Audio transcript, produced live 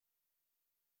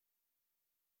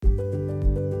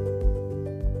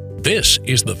This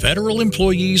is the Federal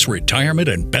Employees Retirement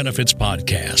and Benefits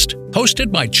Podcast,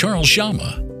 hosted by Charles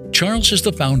Jama. Charles is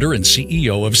the founder and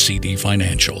CEO of CD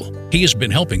Financial. He has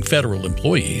been helping federal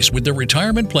employees with their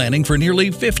retirement planning for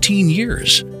nearly 15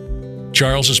 years.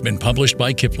 Charles has been published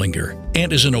by Kiplinger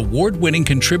and is an award-winning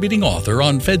contributing author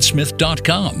on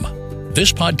fedsmith.com.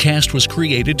 This podcast was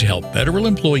created to help federal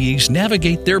employees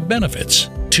navigate their benefits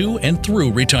to and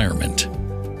through retirement.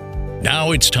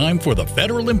 Now it's time for the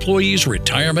Federal Employees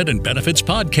Retirement and Benefits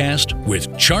Podcast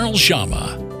with Charles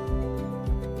Jama.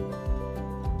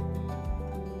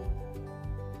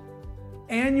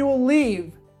 Annual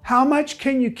leave. How much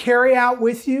can you carry out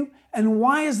with you, and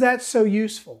why is that so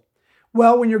useful?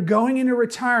 Well, when you're going into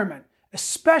retirement,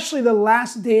 especially the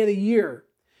last day of the year,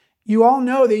 you all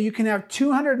know that you can have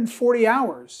 240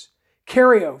 hours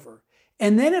carryover.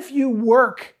 And then if you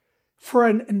work for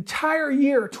an entire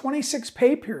year, 26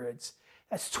 pay periods,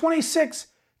 that's 26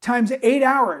 times 8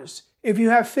 hours. If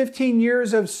you have 15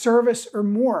 years of service or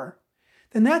more,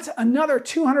 then that's another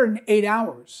 208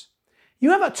 hours.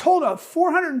 You have a total of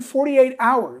 448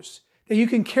 hours that you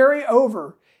can carry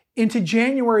over into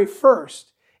January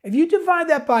 1st. If you divide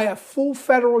that by a full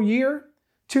federal year,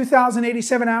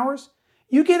 2,087 hours,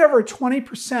 you get over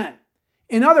 20%.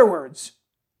 In other words,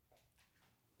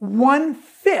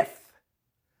 1/5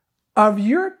 of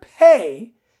your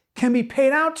pay can be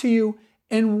paid out to you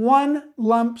in one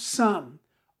lump sum,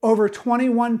 over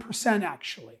 21%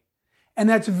 actually. And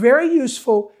that's very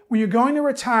useful when you're going to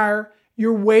retire.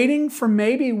 You're waiting for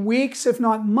maybe weeks, if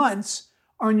not months,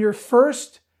 on your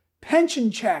first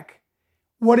pension check.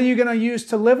 What are you going to use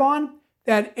to live on?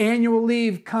 That annual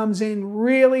leave comes in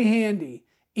really handy.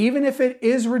 Even if it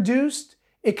is reduced,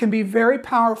 it can be very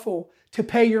powerful to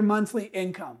pay your monthly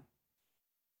income.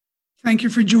 Thank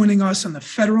you for joining us on the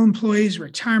Federal Employees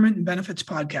Retirement and Benefits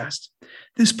Podcast.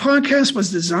 This podcast was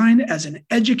designed as an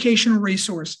educational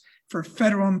resource for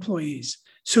federal employees.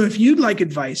 So if you'd like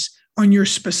advice on your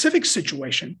specific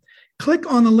situation,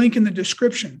 click on the link in the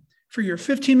description for your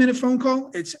 15-minute phone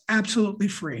call. It's absolutely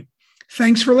free.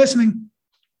 Thanks for listening.